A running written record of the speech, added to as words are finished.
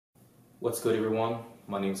What's good, everyone?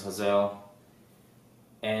 My name is Häzel,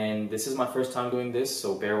 and this is my first time doing this,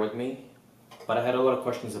 so bear with me. But I had a lot of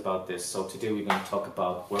questions about this, so today we're going to talk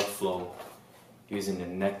about workflow using the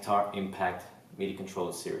NEKTAR Impact MIDI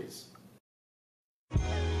controller series.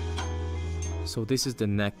 So this is the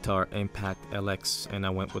NEKTAR Impact LX, and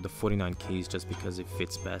I went with the 49 keys just because it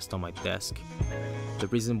fits best on my desk. The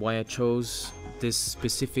reason why I chose this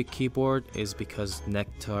specific keyboard is because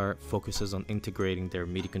NEKTAR focuses on integrating their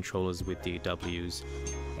MIDI controllers with DAWs,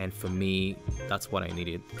 and for me, that's what I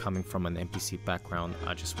needed. Coming from an MPC background,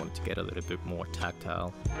 I just wanted to get a little bit more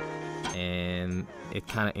tactile, and it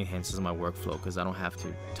kind of enhances my workflow because I don't have to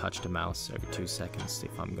touch the mouse every 2 seconds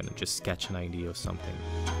if I'm gonna just sketch an idea or something.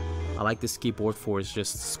 I like this keyboard for its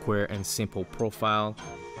just square and simple profile,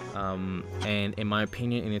 and in my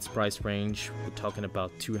opinion, in its price range, we're talking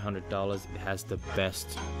about $200. It has the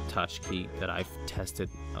best touch key that I've tested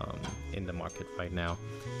in the market right now.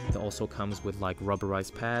 It also comes with like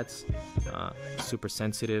rubberized pads, super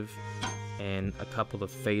sensitive, and a couple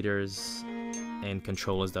of faders and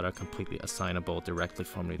controllers that are completely assignable directly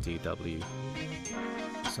from the DAW.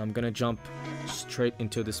 So I'm gonna jump straight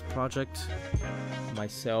into this project.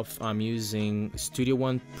 Myself, I'm using Studio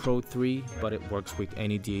One Pro 3, but it works with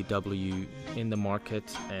any DAW in the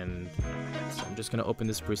market, and so I'm just gonna open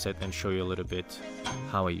this preset and show you a little bit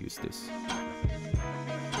how I use this.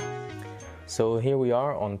 So here we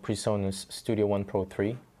are on PreSonus Studio One Pro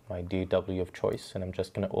 3, my DAW of choice, and I'm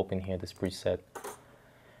just gonna open here this preset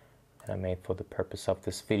that I made for the purpose of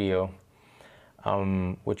this video.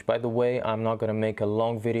 Which, by the way, I'm not going to make a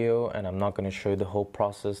long video, and I'm not going to show you the whole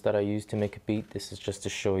process that I use to make a beat. This is just to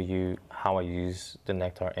show you how I use the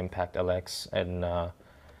NEKTAR Impact LX and,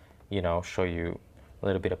 you know, show you a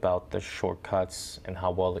little bit about the shortcuts and how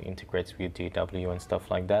well it integrates with DAW and stuff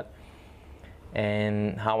like that.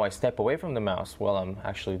 And how I step away from the mouse while I'm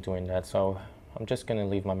actually doing that. So I'm just going to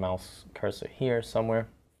leave my mouse cursor here somewhere,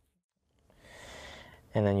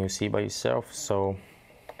 and then you see by yourself. So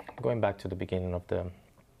going back to the beginning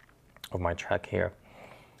of my track here,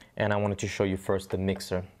 and I wanted to show you first the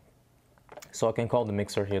mixer. So I can call the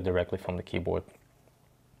mixer here directly from the keyboard,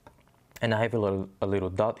 and I have a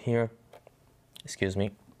little dot here, excuse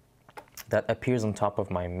me, that appears on top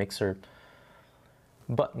of my mixer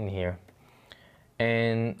button here.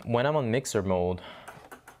 And when I'm on mixer mode,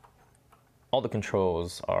 all the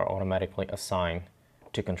controls are automatically assigned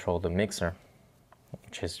to control the mixer,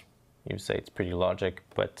 which is, you say it's pretty logic,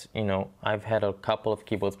 but you know, I've had a couple of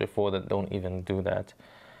keyboards before that don't even do that.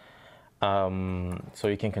 So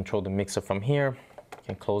you can control the mixer from here, you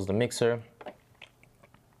can close the mixer,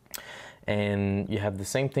 and you have the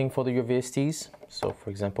same thing for your VSTs. So for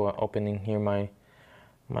example, I'm opening here my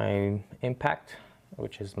Impact,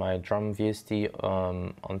 which is my drum VST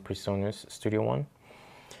on PreSonus Studio One.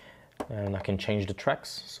 And I can change the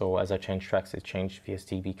tracks. So as I change tracks, it changed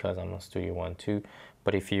VST because I'm on Studio One too.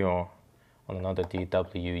 But if you're on another DAW,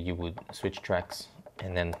 you would switch tracks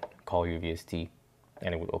and then call your VST,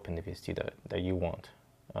 and it would open the VST that you want.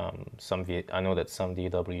 I know that some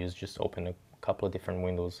DAWs just open a couple of different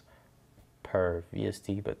windows per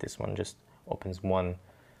VST, but this one just opens one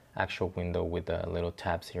actual window with little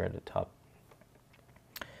tabs here at the top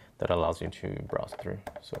that allows you to browse through,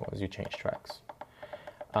 so as you change tracks.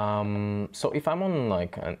 So if I'm on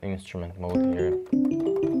like an instrument mode here,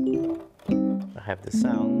 I have the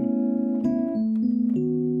sound.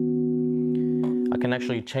 I can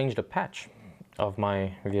actually change the patch of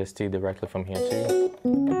my VST directly from here too.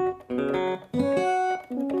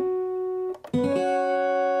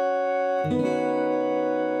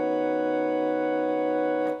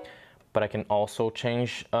 But I can also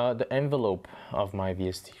change the envelope of my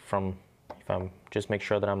VST from, if I'm just make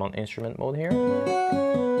sure that I'm on instrument mode here.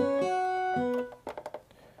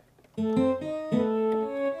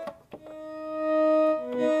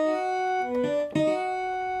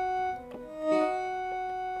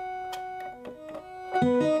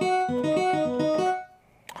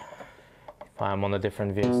 If I'm on a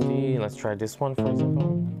different VST, let's try this one for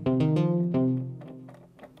example.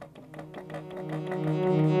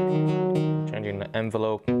 Changing the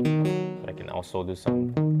envelope, but I can also do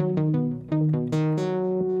some.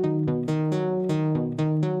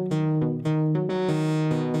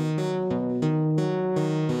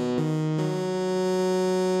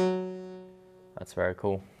 That's very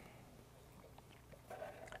cool.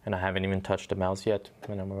 And I haven't even touched the mouse yet,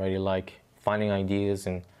 and I'm already like finding ideas,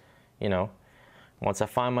 and you know, once I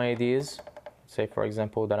find my ideas, say for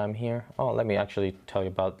example that I'm here. Oh, let me actually tell you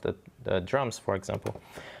about the drums, for example.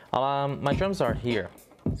 My drums are here,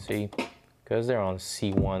 see, because they're on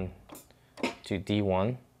C1 to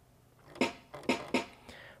D1.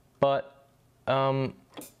 But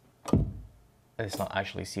it's not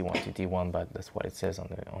actually C1 to D1, but that's what it says on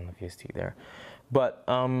the VST there. But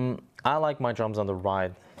I like my drums on the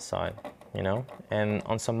right side, you know. And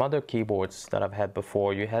on some other keyboards that I've had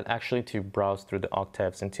before, you had actually to browse through the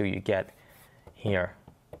octaves until you get here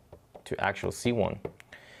to actual C1,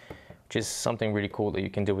 which is something really cool that you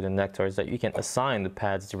can do with the Nektar, is that you can assign the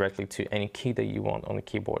pads directly to any key that you want on the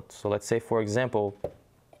keyboard. So let's say, for example,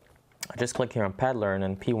 I just click here on pad learn,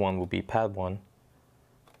 and P1 will be pad 1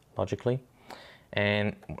 logically,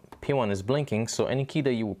 and P1 is blinking, so any key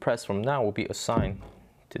that you will press from now will be assigned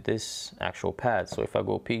to this actual pad. So if I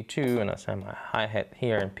go P2 and I assign my hi-hat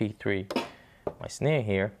here, and P3 my snare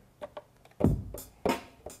here,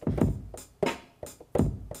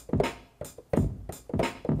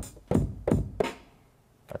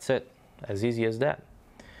 that's it, as easy as that.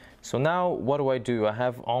 So now what do? I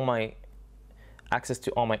have all my access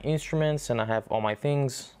to all my instruments, and I have all my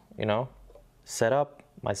things, you know, set up,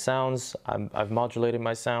 my sounds. I've modulated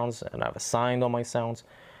my sounds, and I've assigned all my sounds.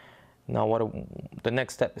 Now the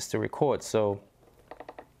next step is to record. So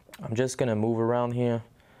I'm just gonna move around here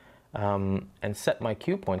and set my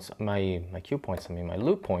cue points, my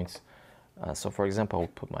loop points. So for example, I'll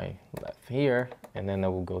put my left here, and then I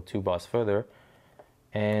will go 2 bars further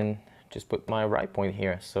and just put my right point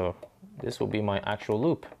here. So this will be my actual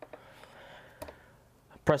loop.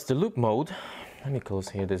 Press the loop mode. Let me close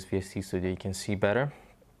here this VST so that you can see better.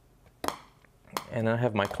 And I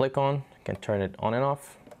have my click on. I can turn it on and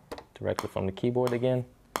off directly from the keyboard again,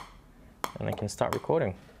 and I can start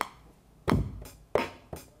recording.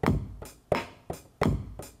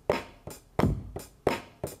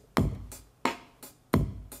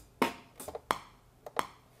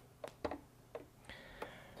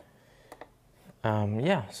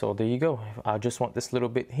 Yeah, so there you go. I just want this little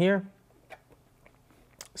bit here,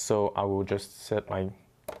 so I will just set my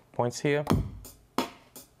points here.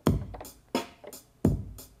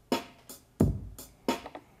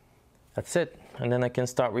 That's it, and then I can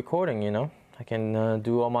start recording, you know. I can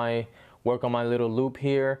do all my work on my little loop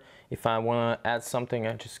here. If I want to add something,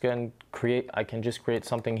 I can just create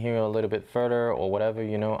something here a little bit further or whatever,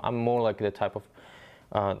 you know. I'm more like the type of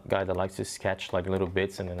guy that likes to sketch like little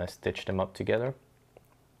bits and then I stitch them up together.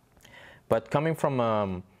 But coming from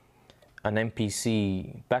an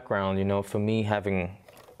MPC background, you know, for me, having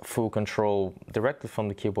full control directly from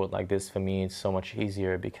the keyboard like this, for me, it's so much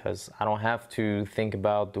easier because I don't have to think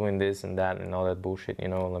about doing this and that and all that bullshit, you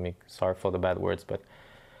know. Sorry for the bad words, but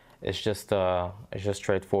it's just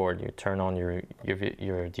straightforward. You turn on your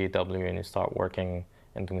DAW and you start working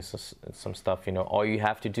and doing some stuff, you know. All you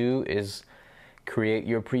have to do is create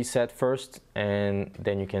your preset first, and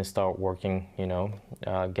then you can start working, you know.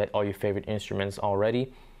 Get all your favorite instruments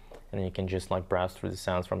already, and then you can just like browse through the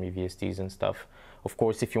sounds from your VSTs and stuff. Of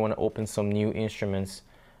course, if you want to open some new instruments,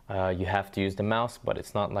 you have to use the mouse, but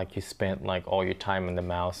it's not like you spent like all your time in the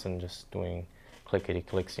mouse and just doing clickety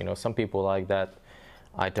clicks, you know. Some people like that.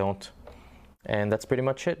 I don't. And that's pretty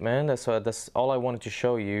much it, man. That's all I wanted to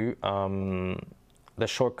show you. The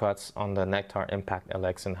shortcuts on the Nektar Impact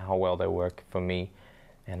LX and how well they work for me,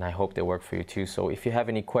 and I hope they work for you too. So if you have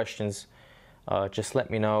any questions, just let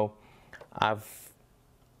me know. I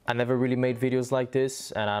never really made videos like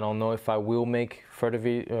this, and I don't know if I will make further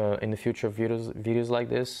in the future videos like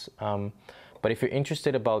this. But if you're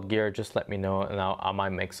interested about gear, just let me know, and I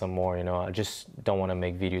might make some more, you know. I just don't want to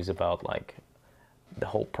make videos about like the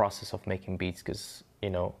whole process of making beats, because, you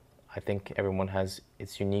know, I think everyone has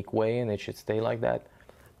its unique way and it should stay like that.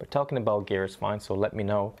 But talking about gear is fine, so let me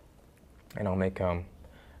know, and I'll make a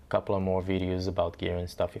couple of more videos about gear and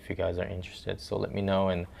stuff if you guys are interested. So let me know,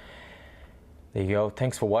 and there you go.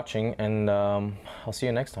 Thanks for watching, and I'll see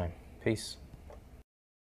you next time. Peace.